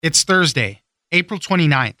It's Thursday, April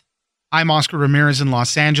 29th. I'm Oscar Ramirez in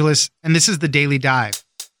Los Angeles, and this is the Daily Dive.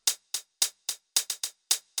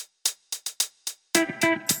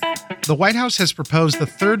 The White House has proposed the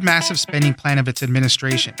third massive spending plan of its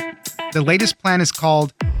administration. The latest plan is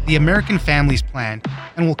called the American Families Plan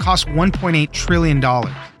and will cost $1.8 trillion.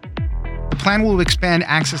 The plan will expand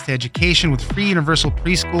access to education with free universal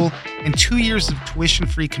preschool and 2 years of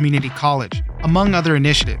tuition-free community college, among other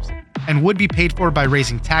initiatives, and would be paid for by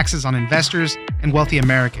raising taxes on investors and wealthy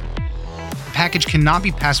Americans. The package cannot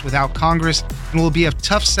be passed without Congress and will be a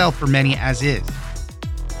tough sell for many as is.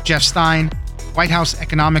 Jeff Stein, White House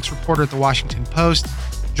economics reporter at The Washington Post,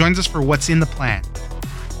 joins us for what's in the plan.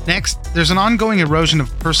 Next, there's an ongoing erosion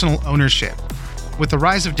of personal ownership. With the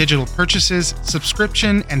rise of digital purchases,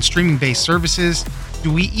 subscription, and streaming-based services,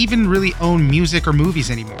 do we even really own music or movies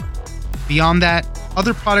anymore? Beyond that,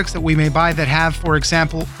 other products that we may buy that have, for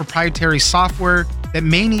example, proprietary software that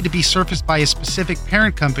may need to be surfaced by a specific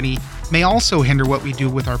parent company may also hinder what we do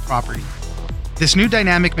with our property. This new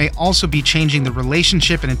dynamic may also be changing the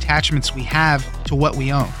relationship and attachments we have to what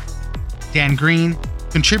we own. Dan Green,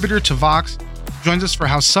 contributor to Vox, joins us for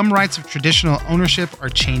how some rights of traditional ownership are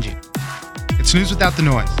changing. It's news without the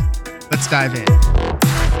noise. Let's dive in.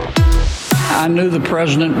 I knew the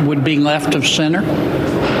president would be left of center.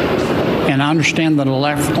 And I understand that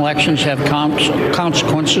elections have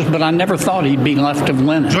consequences, but I never thought he'd be left of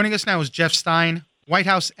linen. Joining us now is Jeff Stein, White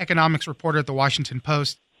House economics reporter at The Washington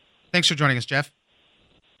Post. Thanks for joining us, Jeff.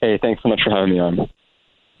 Hey, thanks so much for having me on.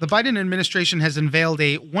 The Biden administration has unveiled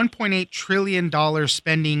a $1.8 trillion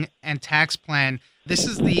spending and tax plan. This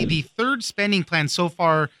is the third spending plan so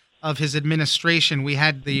far of his administration. We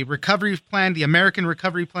had the recovery plan, the American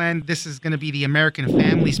Recovery Plan. This is going to be the American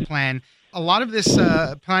Families Plan. A lot of this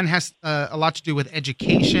plan has a lot to do with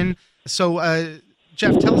education. So,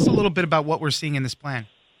 Jeff, tell us a little bit about what we're seeing in this plan.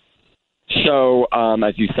 So,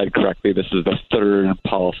 as you said correctly, this is the third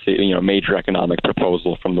policy, major economic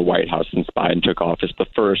proposal from the White House since Biden took office. The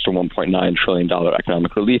first, a $1.9 trillion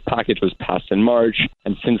economic relief package, was passed in March.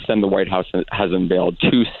 And since then, the White House has unveiled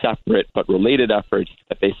two separate but related efforts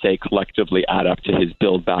that they say collectively add up to his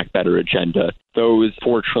Build Back Better agenda. Those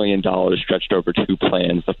 $4 trillion stretched over two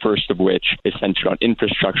plans, the first of which is centered on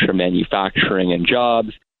infrastructure, manufacturing, and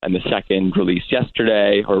jobs. And the second, released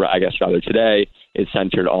yesterday, or I guess rather today, is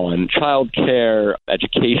centered on childcare,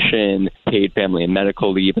 education, paid family and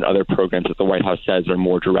medical leave, and other programs that the White House says are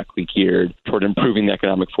more directly geared toward improving the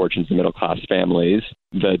economic fortunes of middle-class families.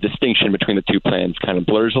 The distinction between the two plans kind of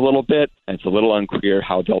blurs a little bit, and it's a little unclear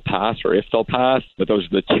how they'll pass or if they'll pass, but those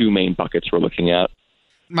are the two main buckets we're looking at.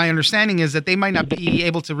 My understanding is that they might not be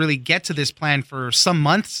able to really get to this plan for some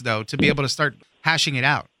months, though, to be able to start hashing it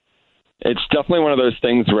out. It's definitely one of those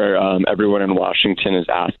things where everyone in Washington is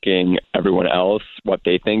asking everyone else what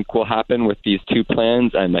they think will happen with these two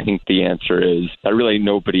plans. And I think the answer is that really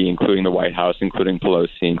nobody, including the White House, including Pelosi,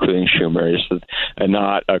 including Schumer, is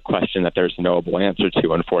not a question that there's a knowable answer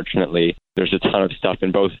to, unfortunately. There's a ton of stuff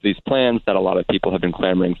in both of these plans that a lot of people have been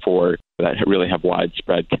clamoring for that really have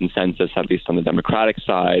widespread consensus, at least on the Democratic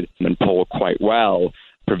side, and poll quite well.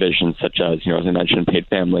 Provisions such as, as I mentioned, paid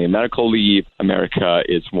family and medical leave. America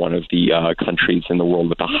is one of the countries in the world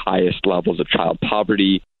with the highest levels of child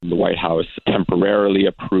poverty. The White House temporarily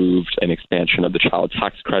approved an expansion of the child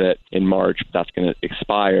tax credit in March. That's going to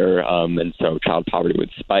expire, and so child poverty would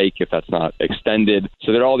spike if that's not extended.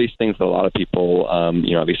 So there are all these things that a lot of people,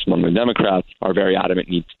 at least among the Democrats, are very adamant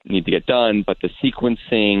need to get done. But the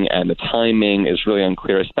sequencing and the timing is really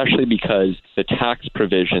unclear, especially because the tax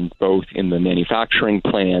provisions, both in the manufacturing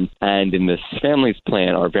plan and in this families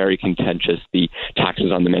plan, are very contentious. The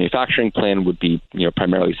taxes on the manufacturing plan would be,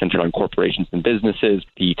 primarily centered on corporations and businesses.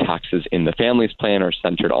 The taxes in the families plan are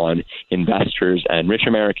centered on investors and rich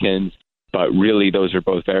Americans. But really, those are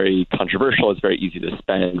both very controversial. It's very easy to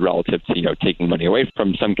spend relative to, taking money away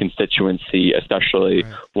from some constituency, especially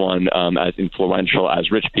one as influential as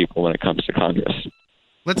rich people when it comes to Congress.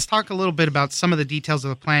 Let's talk a little bit about some of the details of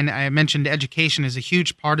the plan. I mentioned education is a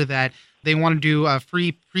huge part of that. They want to do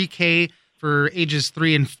free pre-K for ages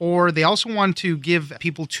 3 and 4. They also want to give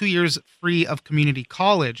people 2 years free of community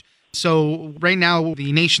college. So right now,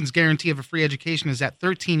 the nation's guarantee of a free education is at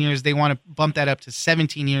 13 years. They want to bump that up to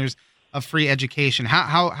 17 years of free education.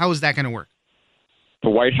 How is that going to work? The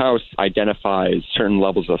White House identifies certain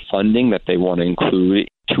levels of funding that they want to include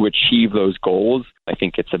to achieve those goals. I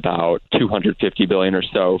think it's about $250 billion or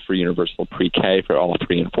so for universal pre-K for all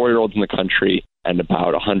 3 and 4-year-olds in the country, and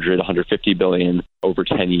about $150 billion over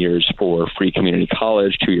 10 years for free community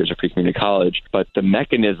college, 2 years of free community college. But the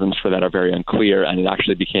mechanisms for that are very unclear, and it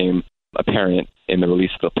actually became apparent in the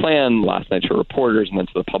release of the plan last night to reporters and then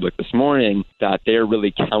to the public this morning that they're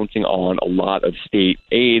really counting on a lot of state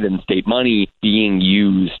aid and state money being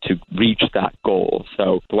used to reach that goal.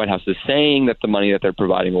 So the White House is saying that the money that they're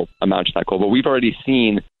providing will amount to that goal, but we've already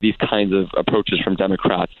seen these kinds of approaches from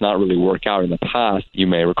Democrats not really work out in the past. You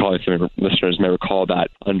may recall, some listeners may recall that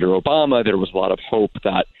under Obama, there was a lot of hope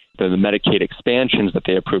that the Medicaid expansions that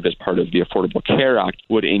they approved as part of the Affordable Care Act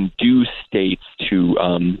would induce states to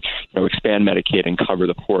expand Medicaid and cover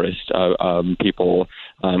the poorest people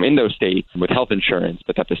in those states with health insurance,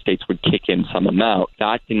 but that the states would kick in some amount.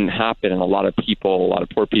 That didn't happen, and a lot of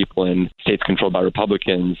poor people in states controlled by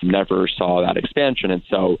Republicans never saw that expansion. And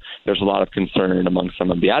so there's a lot of concern among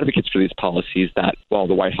some of the advocates for these policies that while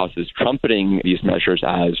the White House is trumpeting these measures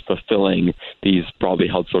as fulfilling these broadly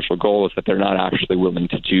held social goals, that they're not actually willing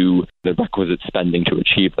to do the requisite spending to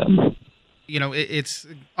achieve them. It's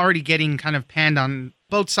already getting kind of panned on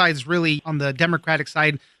both sides, really, on the Democratic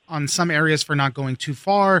side, on some areas for not going too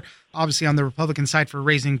far, obviously on the Republican side for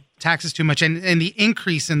raising taxes too much, and the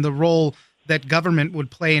increase in the role that government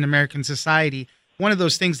would play in American society. One of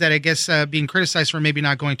those things that I guess being criticized for maybe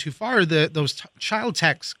not going too far, those child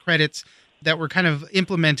tax credits that were kind of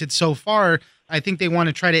implemented so far. I think they want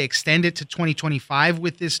to try to extend it to 2025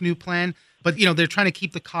 with this new plan. But, they're trying to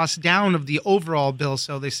keep the costs down of the overall bill.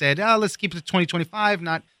 So they said, let's keep it to 2025,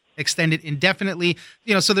 not extend it indefinitely.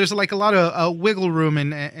 So there's like a lot of wiggle room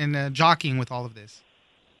and jockeying with all of this.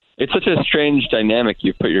 It's such a strange dynamic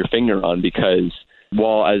you've put your finger on because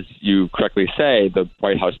while, as you correctly say, the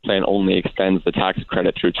White House plan only extends the tax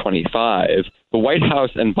credit through 25, the White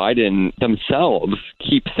House and Biden themselves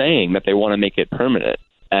keep saying that they want to make it permanent.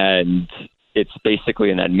 And it's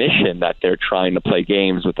basically an admission that they're trying to play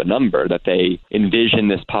games with the number, that they envision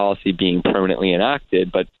this policy being permanently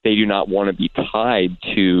enacted, but they do not want to be tied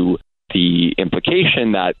to the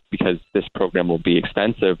implication that because this program will be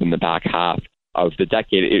expensive in the back half of the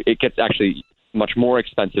decade, it gets actually much more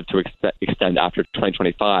expensive to extend after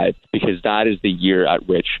 2025, because that is the year at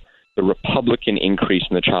which the Republican increase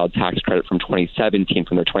in the child tax credit from 2017,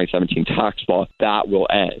 from their 2017 tax law, that will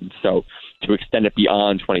end. So to extend it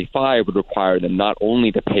beyond 25 would require them not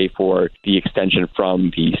only to pay for the extension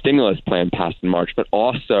from the stimulus plan passed in March, but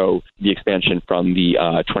also the expansion from the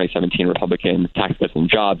 2017 Republican Tax Cuts and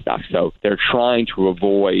Jobs Act. So they're trying to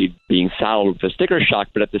avoid being saddled with a sticker shock,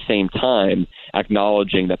 but at the same time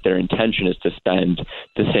acknowledging that their intention is to spend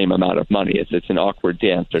the same amount of money. It's an awkward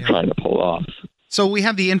dance they're trying to pull off. So we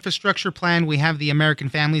have the infrastructure plan, we have the American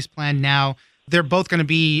Families Plan now. They're both going to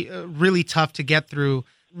be really tough to get through.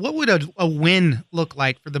 What would a win look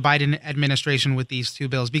like for the Biden administration with these two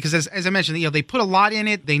bills? Because as I mentioned, they put a lot in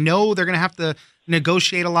it. They know they're going to have to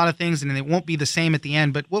negotiate a lot of things, and they won't be the same at the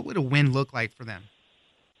end. But what would a win look like for them?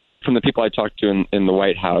 From the people I talked to in the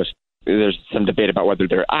White House, there's some debate about whether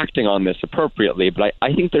they're acting on this appropriately, but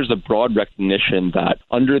I think there's a broad recognition that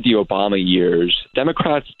under the Obama years,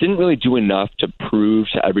 Democrats didn't really do enough to prove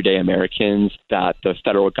to everyday Americans that the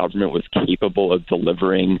federal government was capable of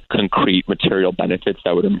delivering concrete material benefits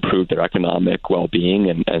that would improve their economic well-being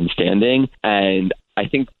and standing. And I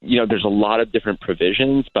think, there's a lot of different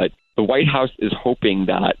provisions, but the White House is hoping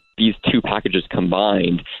that these two packages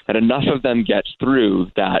combined, that enough of them gets through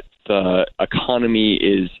that the economy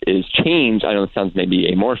is changed. I know it sounds maybe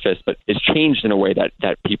amorphous, but it's changed in a way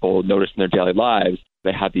that people notice in their daily lives.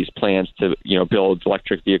 They have these plans to, build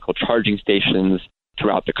electric vehicle charging stations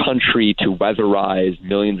throughout the country, to weatherize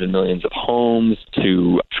millions and millions of homes,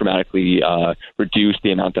 to dramatically reduce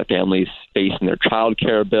the amount that families face in their child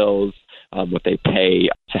care bills, what they pay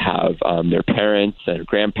to have their parents and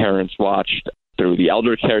grandparents watched through the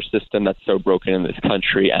elder care system that's so broken in this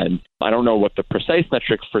country. And I don't know what the precise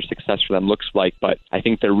metrics for success for them looks like, but I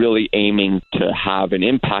think they're really aiming to have an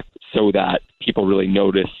impact so that people really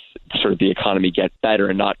notice sort of the economy get better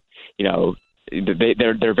and not,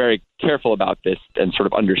 they're very careful about this and sort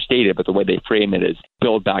of understate it, but the way they frame it is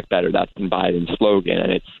build back better. That's been Biden's slogan.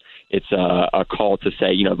 And it's a call to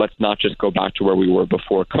say, let's not just go back to where we were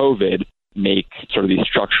before COVID, make sort of these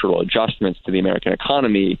structural adjustments to the American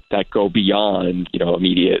economy that go beyond,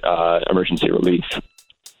 immediate emergency relief.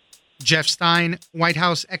 Jeff Stein, White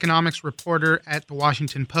House economics reporter at The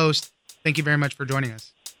Washington Post. Thank you very much for joining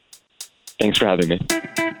us. Thanks for having me.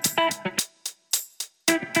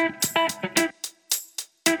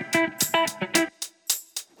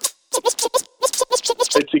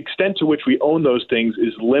 The extent to which we own those things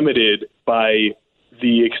is limited by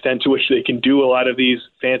the extent to which they can do a lot of these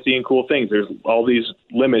fancy and cool things. There's all these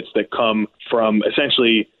limits that come from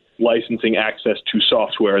essentially licensing access to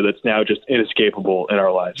software that's now just inescapable in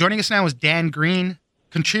our lives. Joining us now is Dan Green,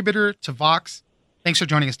 contributor to Vox. Thanks for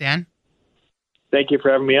joining us, Dan. Thank you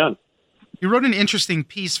for having me on. You wrote an interesting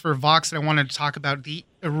piece for Vox that I wanted to talk about, the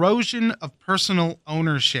erosion of personal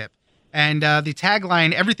ownership. And the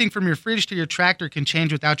tagline, everything from your fridge to your tractor can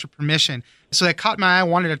change without your permission. So that caught my eye. I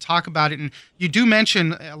wanted to talk about it. And you do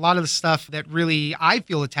mention a lot of the stuff that really I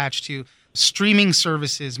feel attached to, streaming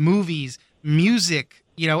services, movies, music,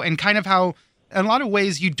 and kind of how in a lot of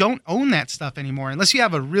ways you don't own that stuff anymore unless you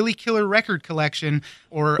have a really killer record collection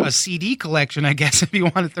or a CD collection, I guess, if you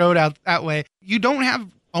want to throw it out that way. You don't have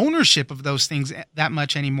ownership of those things that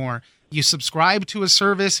much anymore. You subscribe to a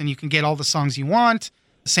service and you can get all the songs you want.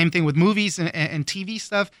 Same thing with movies and TV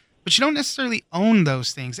stuff, but you don't necessarily own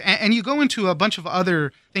those things. And you go into a bunch of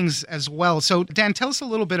other things as well. So, Dan, tell us a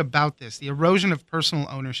little bit about this, the erosion of personal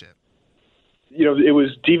ownership. It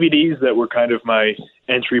was DVDs that were kind of my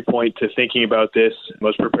entry point to thinking about this. I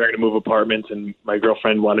was preparing to move apartments, and my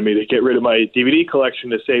girlfriend wanted me to get rid of my DVD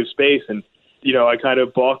collection to save space. And, I kind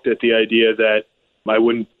of balked at the idea that I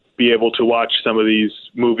wouldn't be able to watch some of these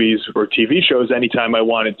movies or TV shows anytime I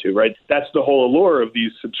wanted to, right? That's the whole allure of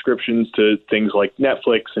these subscriptions to things like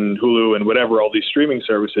Netflix and Hulu and whatever, all these streaming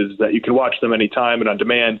services, that you can watch them anytime and on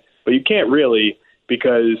demand, but you can't really,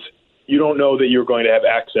 because you don't know that you're going to have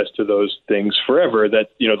access to those things forever, that,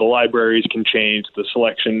 the libraries can change, the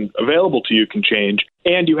selection available to you can change,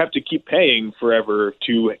 and you have to keep paying forever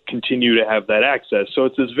to continue to have that access. So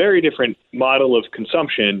it's this very different model of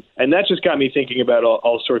consumption. And that just got me thinking about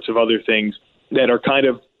all sorts of other things that are kind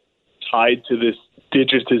of tied to this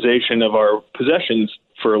digitization of our possessions,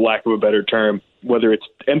 for lack of a better term, whether it's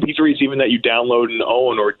MP3s even that you download and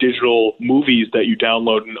own, or digital movies that you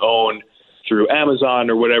download and own through Amazon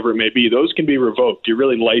or whatever it may be. Those can be revoked. You're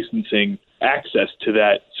really licensing access to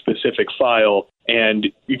that specific file, and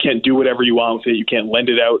you can't do whatever you want with it. You can't lend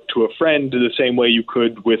it out to a friend the same way you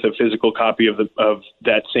could with a physical copy of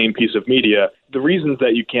that same piece of media. The reasons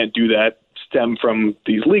that you can't do that stem from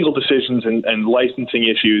these legal decisions and licensing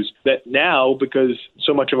issues that now, because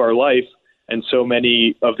so much of our life and so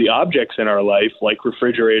many of the objects in our life, like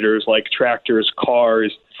refrigerators, like tractors,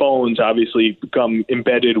 cars, phones, obviously become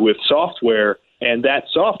embedded with software, and that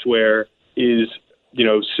software is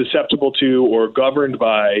susceptible to or governed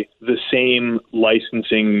by the same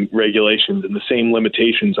licensing regulations and the same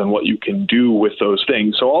limitations on what you can do with those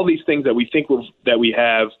things. So all these things that we think that we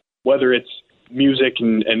have, whether it's music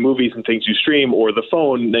and movies and things you stream, or the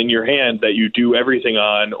phone in your hand that you do everything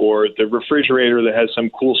on, or the refrigerator that has some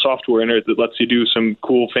cool software in it that lets you do some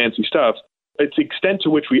cool fancy stuff, its extent to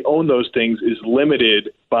which we own those things is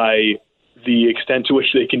limited by the extent to which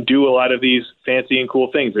they can do a lot of these fancy and cool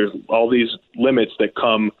things. There's all these limits that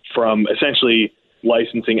come from essentially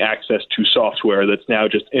licensing access to software that's now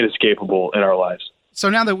just inescapable in our lives. So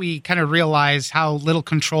now that we kind of realize how little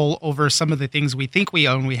control over some of the things we think we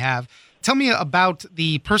own we have, tell me about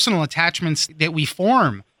the personal attachments that we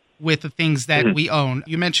form with the things that we own.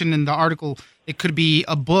 You mentioned in the article, it could be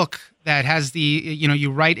a book that has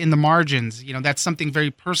you write in the margins, that's something very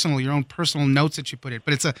personal, your own personal notes that you put in,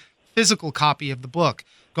 but it's a physical copy of the book.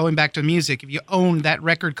 Going back to music, if you own that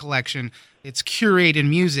record collection, it's curated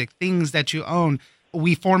music, things that you own.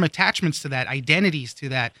 We form attachments to that, identities to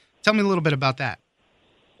that. Tell me a little bit about that.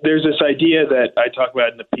 There's this idea that I talk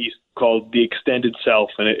about in the piece called the extended self,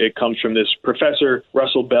 and it comes from this professor,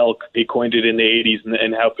 Russell Belk. He coined it in the 80s,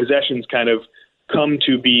 and how possessions kind of come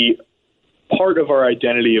to be part of our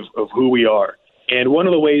identity of who we are. And one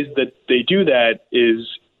of the ways that they do that is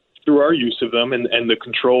through our use of them and the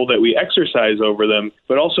control that we exercise over them,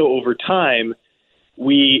 but also over time,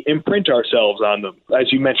 we imprint ourselves on them.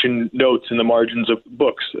 As you mentioned, notes in the margins of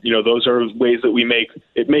books, those are ways that we make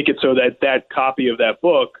it so that copy of that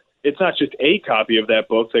book, it's not just a copy of that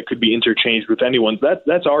book that could be interchanged with anyone's.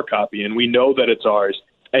 That's our copy, and we know that it's ours.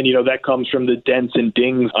 And, that comes from the dents and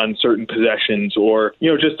dings on certain possessions, or,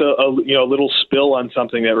 just a little spill on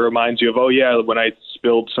something that reminds you of, oh, yeah, when I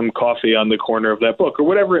spilled some coffee on the corner of that book, or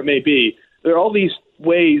whatever it may be. There are all these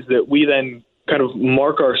ways that we then kind of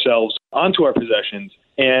mark ourselves onto our possessions.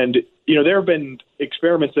 And, there have been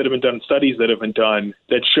experiments that have been done, studies that have been done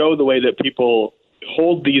that show the way that people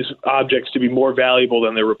hold these objects to be more valuable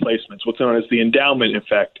than their replacements, what's known as the endowment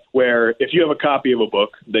effect, where if you have a copy of a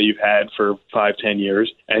book that you've had for 5-10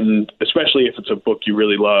 years, and especially if it's a book you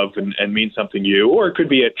really love and means something to you, or it could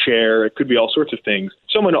be a chair, it could be all sorts of things,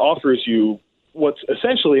 someone offers you what's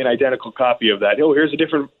essentially an identical copy of that. Oh, here's a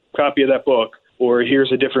different copy of that book, or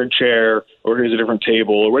here's a different chair, or here's a different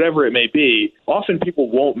table, or whatever it may be. Often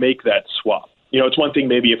people won't make that swap. It's one thing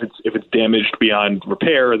maybe if it's damaged beyond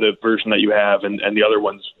repair, the version that you have, and the other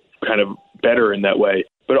one's kind of better in that way.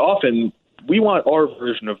 But often we want our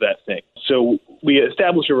version of that thing. So we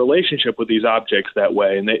establish a relationship with these objects that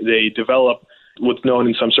way, and they develop what's known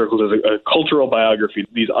in some circles as a cultural biography.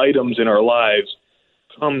 These items in our lives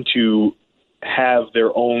come to have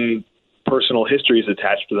their own personal histories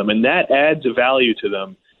attached to them, and that adds a value to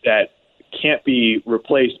them that can't be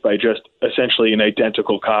replaced by just essentially an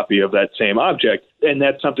identical copy of that same object. And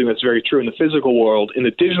that's something that's very true in the physical world. In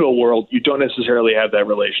the digital world, you don't necessarily have that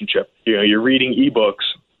relationship. You're reading ebooks.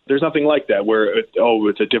 There's nothing like that where,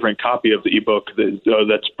 it's a different copy of the ebook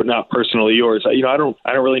that's not personally yours. I don't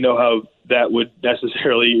really know how that would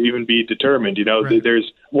necessarily even be determined. Right. There's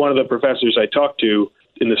one of the professors I talked to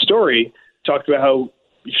in the story talked about how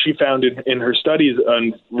she found in her studies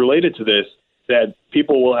related to this that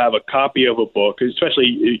people will have a copy of a book,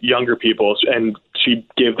 especially younger people, and she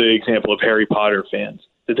gave the example of Harry Potter fans,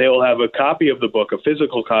 that they will have a copy of the book, a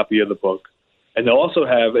physical copy of the book, and they'll also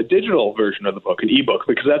have a digital version of the book, an ebook,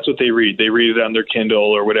 because that's what they read. They read it on their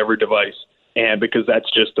Kindle or whatever device, and because that's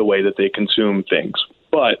just the way that they consume things.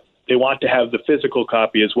 But they want to have the physical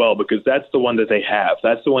copy as well, because that's the one that they have.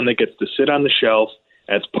 That's the one that gets to sit on the shelf.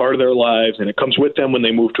 It's part of their lives, and it comes with them when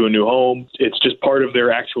they move to a new home. It's just part of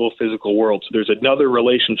their actual physical world. So there's another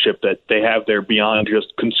relationship that they have there beyond just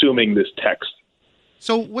consuming this text.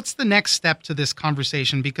 So what's the next step to this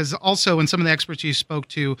conversation? Because also in some of the experts you spoke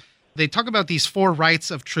to, they talk about these 4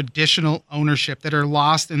 rights of traditional ownership that are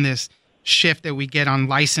lost in this shift that we get on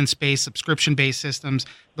license-based, subscription-based systems: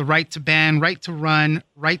 the right to ban, right to run,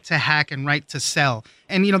 right to hack, and right to sell.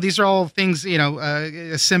 And, these are all things,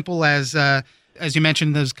 as simple as you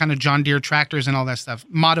mentioned, those kind of John Deere tractors and all that stuff,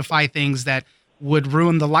 modify things that would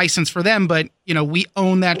ruin the license for them. But, we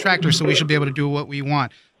own that tractor, so we should be able to do what we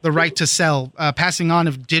want. The right to sell, passing on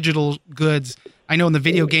of digital goods. I know in the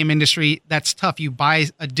video game industry, that's tough. You buy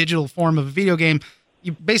a digital form of a video game,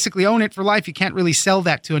 you basically own it for life. You can't really sell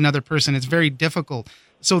that to another person. It's very difficult.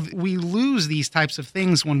 So we lose these types of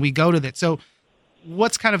things when we go to that. So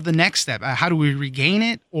what's kind of the next step? How do we regain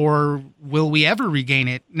it, or will we ever regain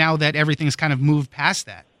it now that everything's kind of moved past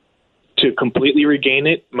that? To completely regain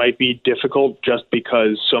it might be difficult just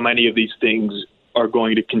because so many of these things are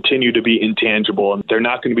going to continue to be intangible, and they're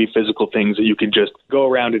not going to be physical things that you can just go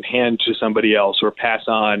around and hand to somebody else or pass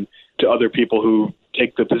on to other people who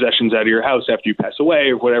take the possessions out of your house after you pass away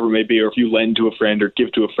or whatever it may be, or if you lend to a friend or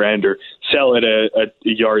give to a friend or sell at a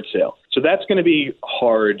yard sale. So that's going to be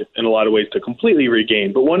hard in a lot of ways to completely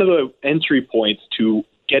regain. But one of the entry points to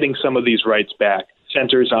getting some of these rights back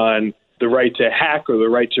centers on the right to hack or the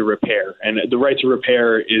right to repair. And the right to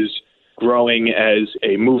repair is growing as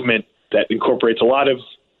a movement that incorporates a lot of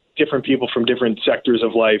different people from different sectors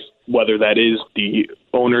of life, whether that is the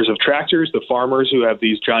owners of tractors, the farmers who have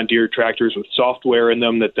these John Deere tractors with software in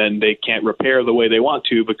them that then they can't repair the way they want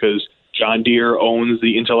to because John Deere owns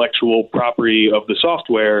the intellectual property of the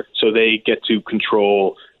software, so they get to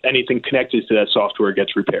control anything connected to that software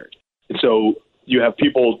gets repaired. And so you have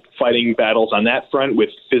people fighting battles on that front with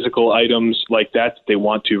physical items like that they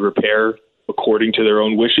want to repair according to their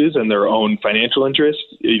own wishes and their own financial interests,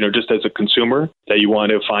 just as a consumer, that you want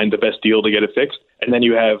to find the best deal to get it fixed. And then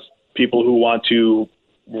you have people who want to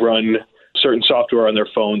run certain software on their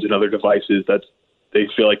phones and other devices that they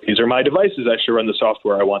feel like these are my devices. I should run the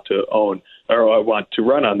software I want to own or I want to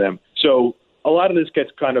run on them. So a lot of this gets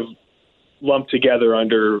kind of lumped together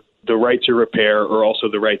under the right to repair or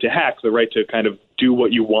also the right to hack, the right to kind of do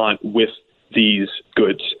what you want with these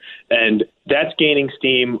goods. And that's gaining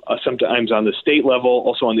steam sometimes on the state level,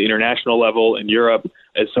 also on the international level in Europe,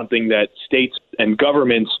 as something that states and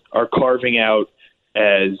governments are carving out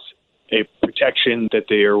as a protection that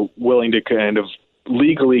they are willing to kind of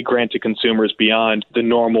legally grant to consumers beyond the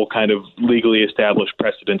normal kind of legally established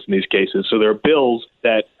precedents in these cases. So there are bills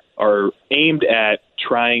that are aimed at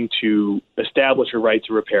trying to establish a right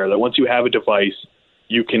to repair, that once you have a device,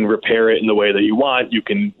 you can repair it in the way that you want, you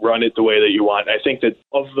can run it the way that you want. I think that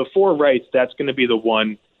of the four rights, that's going to be the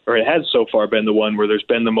one, or it has so far been the one where there's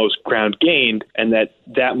been the most ground gained, and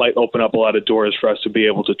that might open up a lot of doors for us to be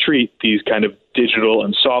able to treat these kind of digital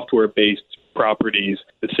and software-based properties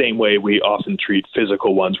the same way we often treat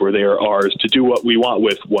physical ones, where they are ours to do what we want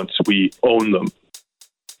with once we own them.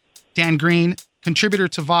 Dan Green, contributor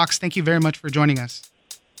to Vox, thank you very much for joining us.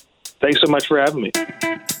 Thanks so much for having me.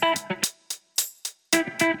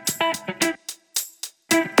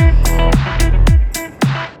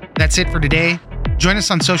 That's it for today. Join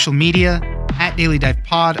us on social media at Daily Dive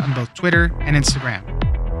Pod on both Twitter and Instagram.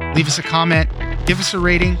 Leave us a comment, give us a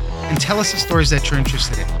rating, and tell us the stories that you're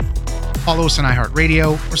interested in. Follow us on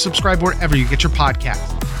iHeartRadio or subscribe wherever you get your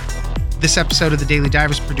podcasts. This episode of The Daily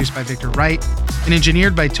Dive is produced by Victor Wright and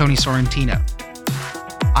engineered by Tony Sorrentino.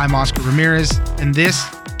 I'm Oscar Ramirez, and this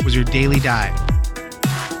was your Daily Dive.